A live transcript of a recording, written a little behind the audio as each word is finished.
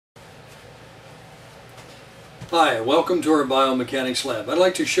Hi, welcome to our Biomechanics Lab. I'd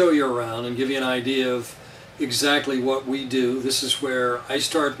like to show you around and give you an idea of exactly what we do. This is where I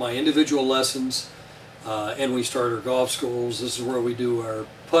start my individual lessons and we start our golf schools. This is where we do our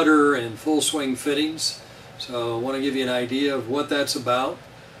putter and full swing fittings. So I want to give you an idea of what that's about,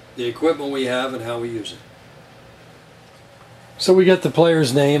 the equipment we have, and how we use it. So we get the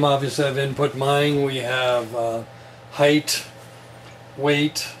player's name. Obviously I've input mine. We have height,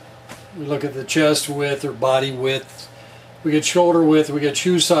 weight. We look at the chest width or body width. We get shoulder width, we get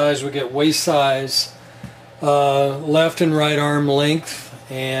shoe size, we get waist size, left and right arm length,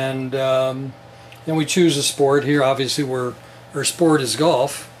 and then we choose a sport. Here obviously our sport is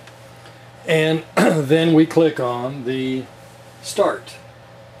golf. And then we click on the start.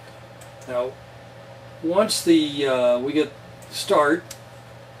 Now once we get start,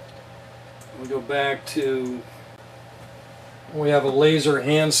 we go back to, we have a laser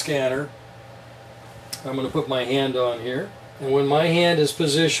hand scanner. I'm going to put my hand on here, and when my hand is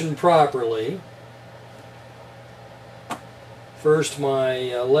positioned properly, first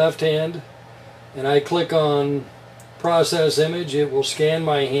my left hand, and I click on process image, it will scan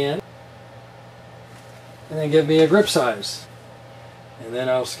my hand and then give me a grip size. And then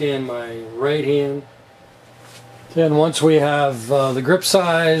I'll scan my right hand. Then once we have the grip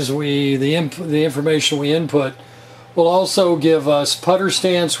size, the information we input will also give us putter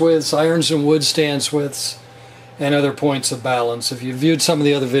stance widths, irons and wood stance widths, and other points of balance. If you've viewed some of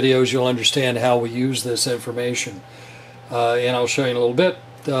the other videos, you'll understand how we use this information. And I'll show you in a little bit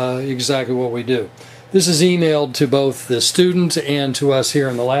exactly what we do. This is emailed to both the student and to us here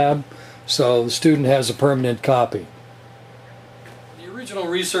in the lab, so the student has a permanent copy. The original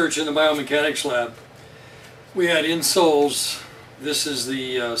research in the Biomechanics Lab, we had Insoles. This is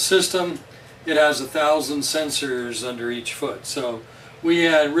the system. It has 1,000 sensors under each foot. So we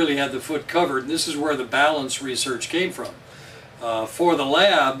really had the foot covered. This is where the balance research came from. For the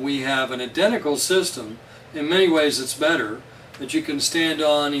lab, we have an identical system. In many ways it's better, that you can stand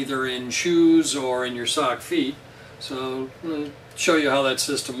on either in shoes or in your sock feet. So I'm going to show you how that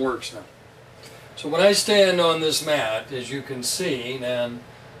system works now. So when I stand on this mat, as you can see, then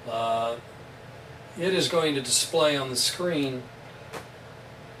it is going to display on the screen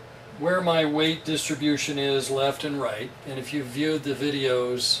where my weight distribution is left and right. And if you've viewed the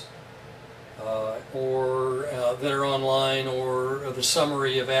videos that are online, or the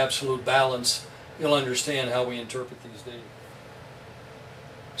summary of absolute balance, you'll understand how we interpret these data.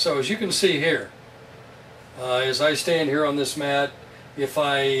 So as you can see here, as I stand here on this mat, if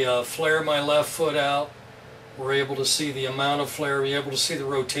I flare my left foot out, we're able to see the amount of flare, we're able to see the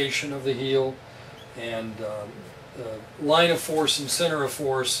rotation of the heel, and line of force and center of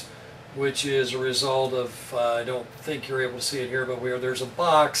force, which is a result of, I don't think you're able to see it here, but there's a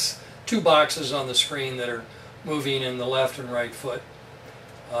box, two boxes on the screen that are moving in the left and right foot,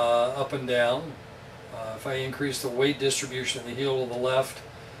 up and down. If I increase the weight distribution of the heel to the left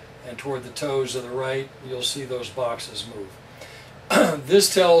and toward the toes of the right, you'll see those boxes move.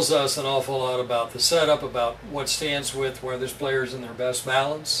 This tells us an awful lot about the setup, about what stance width, where this player's in their best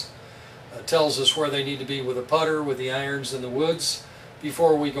balance. Tells us where they need to be with a putter, with the irons and the woods,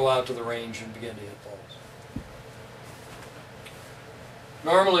 before we go out to the range and begin to hit balls.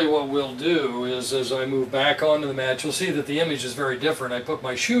 Normally what we'll do is, as I move back onto the mat, you'll see that the image is very different. I put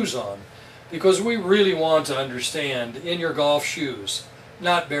my shoes on because we really want to understand in your golf shoes,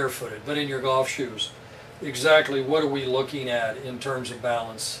 not barefooted, but in your golf shoes, exactly what are we looking at in terms of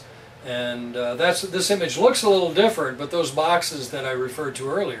balance. And this image looks a little different, but those boxes that I referred to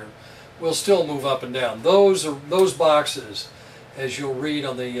earlier will still move up and down. Those boxes, as you'll read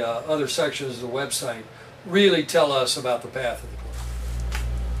on the other sections of the website, really tell us about the path of the club.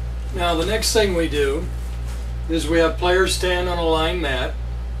 Now the next thing we do is we have players stand on a line mat,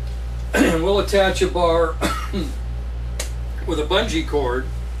 and we'll attach a bar with a bungee cord,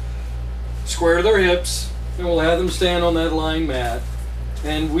 square their hips, and we'll have them stand on that line mat,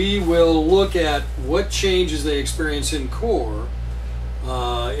 and we will look at what changes they experience in core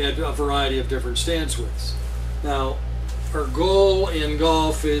at a variety of different stance widths. Now, our goal in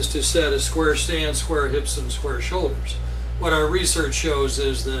golf is to set a square stance, square hips, and square shoulders. What our research shows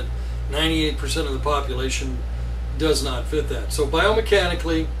is that 98% of the population does not fit that. So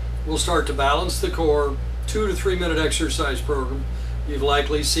biomechanically, we'll start to balance the core, 2 to 3 minute exercise program. You've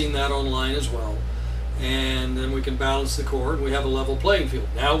likely seen that online as well. And then we can balance the core, and we have a level playing field.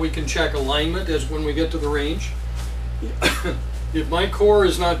 Now we can check alignment as when we get to the range. If my core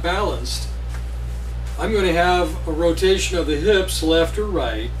is not balanced, I'm going to have a rotation of the hips left or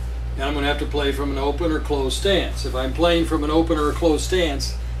right, and I'm going to have to play from an open or closed stance. If I'm playing from an open or a closed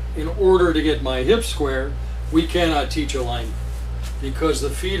stance, in order to get my hips square, we cannot teach alignment because the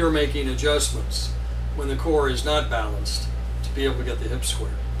feet are making adjustments when the core is not balanced to be able to get the hips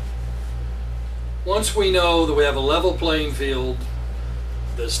square. Once we know that we have a level playing field,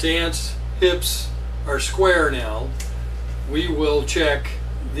 the stance, hips are square now, we will check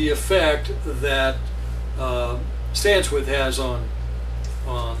the effect that stance width has on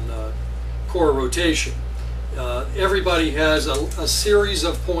core rotation. Everybody has a series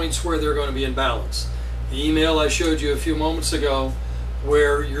of points where they're going to be in balance. The email I showed you a few moments ago,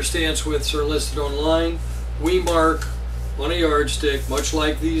 where your stance widths are listed online, we mark on a yardstick, much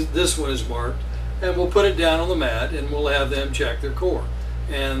like this one is marked, and we'll put it down on the mat and we'll have them check their core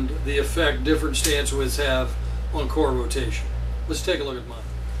and the effect different stance widths have on core rotation. Let's take a look at mine.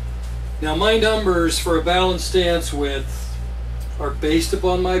 Now my numbers for a balanced stance width are based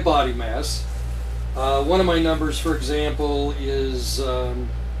upon my body mass. One of my numbers, for example, is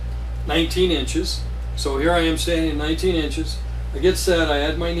 19 inches. So here I am standing at 19 inches. I get set, I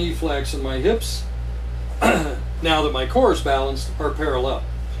add my knee flex, and my hips, now that my core is balanced, are parallel.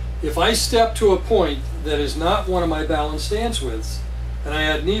 If I step to a point that is not one of my balanced stance widths, and I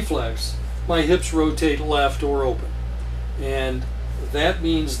add knee flex, my hips rotate left or open. And that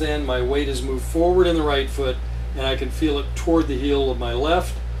means then my weight is moved forward in the right foot, and I can feel it toward the heel of my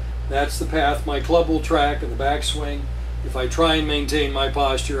left. That's the path my club will track in the backswing. If I try and maintain my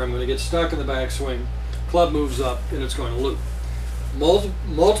posture, I'm going to get stuck in the backswing. Club moves up and it's going to loop.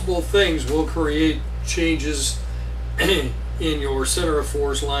 Multiple things will create changes in your center of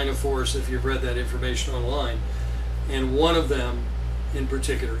force, line of force, if you've read that information online. And one of them in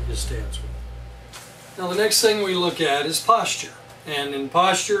particular is stance width. Now the next thing we look at is posture. And in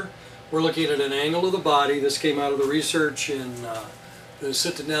posture, we're looking at an angle of the body. This came out of the research in the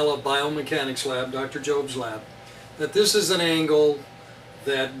Citanella Biomechanics Lab, Dr. Job's lab, that this is an angle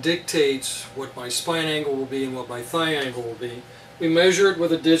that dictates what my spine angle will be and what my thigh angle will be. We measure it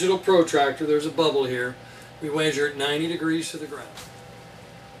with a digital protractor. There's a bubble here. We measure it 90 degrees to the ground.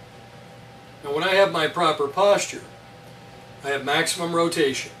 Now when I have my proper posture, I have maximum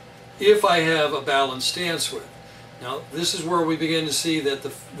rotation if I have a balanced stance width. Now this is where we begin to see that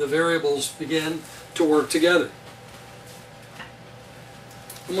the variables begin to work together.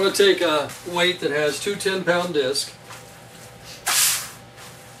 I'm going to take a weight that has two 10-pound discs,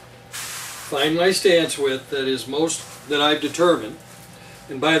 find my stance width that I've determined.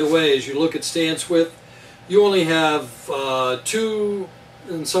 And by the way, as you look at stance width, you only have 2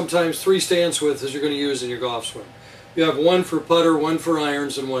 and sometimes 3 stance widths as you're going to use in your golf swing. You have one for putter, one for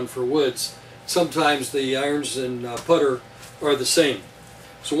irons, and one for woods. Sometimes the irons and putter are the same.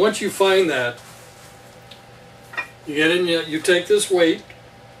 So once you find that, you get in, you take this weight,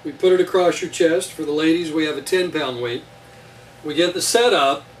 we put it across your chest. For the ladies, we have a 10-pound weight. We get the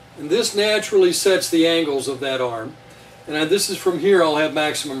setup, and this naturally sets the angles of that arm. And this is from here I'll have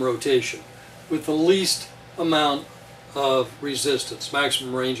maximum rotation with the least amount of resistance,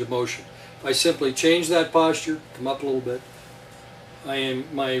 maximum range of motion. If I simply change that posture, come up a little bit,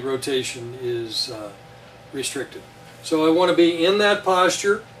 my rotation is restricted. So I want to be in that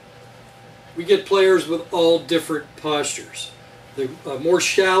posture. We get players with all different postures. The more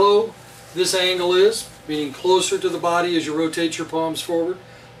shallow this angle is, meaning closer to the body as you rotate your palms forward.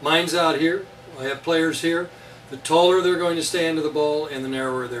 Mine's out here. I have players here. The taller they're going to stand to the ball and the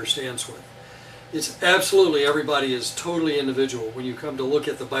narrower their stance width. It's absolutely, everybody is totally individual when you come to look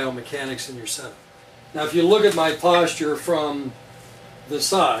at the biomechanics in your setup. Now if you look at my posture from the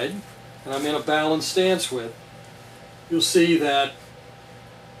side, and I'm in a balanced stance width, you'll see that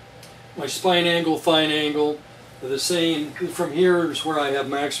my spine angle, thigh angle, are the same. From here is where I have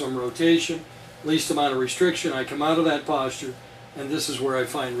maximum rotation, least amount of restriction. I come out of that posture, and this is where I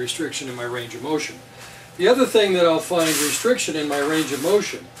find restriction in my range of motion. The other thing that I'll find restriction in my range of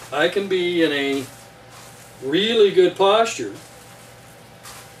motion, I can be in a really good posture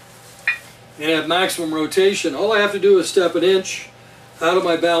and have maximum rotation. All I have to do is step an inch out of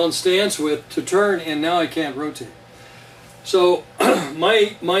my balanced stance width to turn, and now I can't rotate. So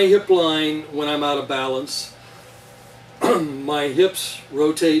my hip line, when I'm out of balance, my hips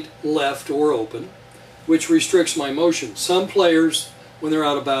rotate left or open, which restricts my motion. Some players, when they're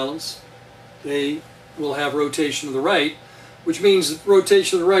out of balance, they will have rotation to the right, which means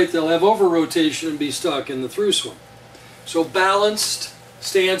rotation to the right, they'll have over-rotation and be stuck in the through swing. So balanced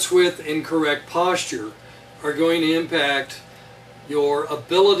stance width and correct posture are going to impact your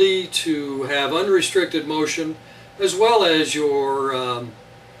ability to have unrestricted motion as well as your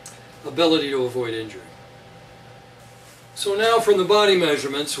ability to avoid injury. So now from the body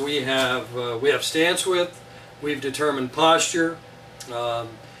measurements, we have stance width, we've determined posture,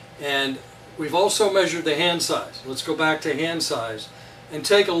 and We've also measured the hand size. Let's go back to hand size and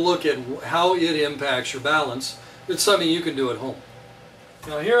take a look at how it impacts your balance. It's something you can do at home.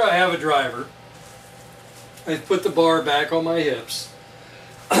 Now here I have a driver. I put the bar back on my hips.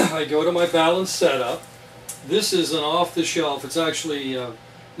 I go to my balance setup. This is an off-the-shelf, it's actually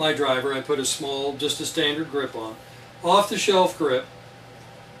my driver. I put a small, just a standard grip on. Off-the-shelf grip.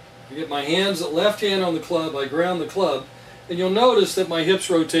 I get my hands, left hand on the club, I ground the club, and you'll notice that my hips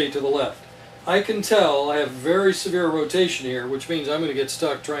rotate to the left. I can tell I have very severe rotation here, which means I'm going to get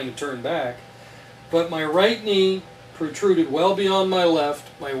stuck trying to turn back. But my right knee protruded well beyond my left,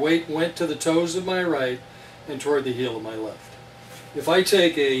 my weight went to the toes of my right and toward the heel of my left. If I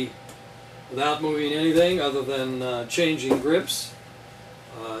take without moving anything other than changing grips,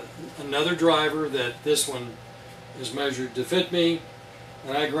 another driver that this one is measured to fit me,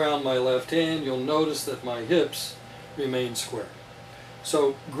 and I ground my left hand, you'll notice that my hips remain square.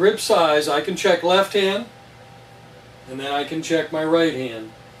 So grip size, I can check left hand, and then I can check my right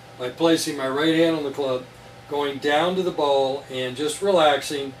hand by placing my right hand on the club, going down to the ball and just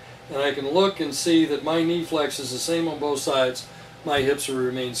relaxing, and I can look and see that my knee flex is the same on both sides. My hips will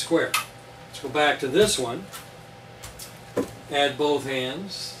remain square. Let's go back to this one. Add both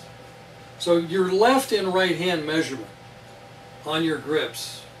hands. So your left and right hand measurement on your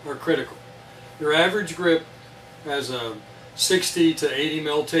grips are critical. Your average grip has a 60 to 80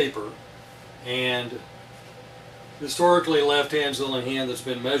 mil taper, and historically left hand's the only hand that's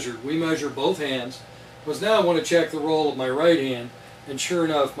been measured. We measure both hands because now I want to check the roll of my right hand, and sure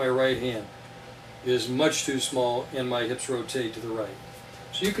enough my right hand is much too small and my hips rotate to the right.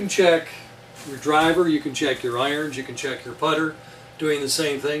 So you can check your driver, you can check your irons, you can check your putter, doing the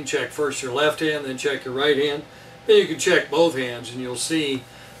same thing. Check first your left hand, then check your right hand. Then you can check both hands and you'll see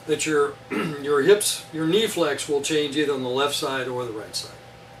that your hips, your knee flex will change either on the left side or the right side.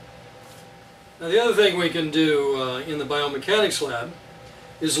 Now the other thing we can do in the Biomechanics Lab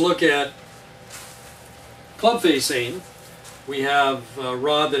is look at club face aim. We have a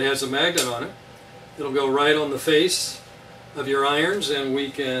rod that has a magnet on it. It'll go right on the face of your irons, and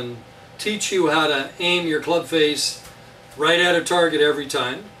we can teach you how to aim your club face right at a target every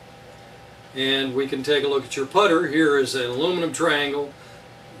time. And we can take a look at your putter. Here is an aluminum triangle.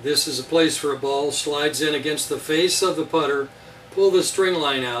 This is a place for a ball. Slides in against the face of the putter. Pull the string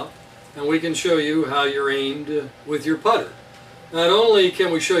line out, and we can show you how you're aimed with your putter. Not only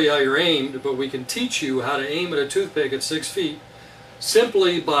can we show you how you're aimed, but we can teach you how to aim at a toothpick at 6 feet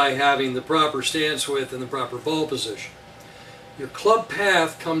simply by having the proper stance width and the proper ball position. Your club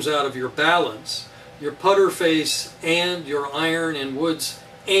path comes out of your balance. Your putter face and your iron and wood's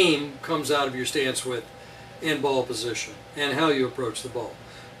aim comes out of your stance width and ball position and how you approach the ball.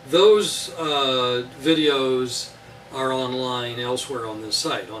 Those videos are online elsewhere on this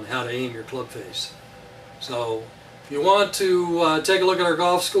site on how to aim your club face. So if you want to take a look at our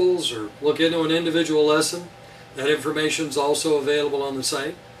golf schools or look into an individual lesson, that information is also available on the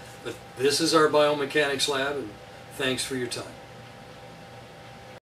site. But this is our Biomechanics Lab, and thanks for your time.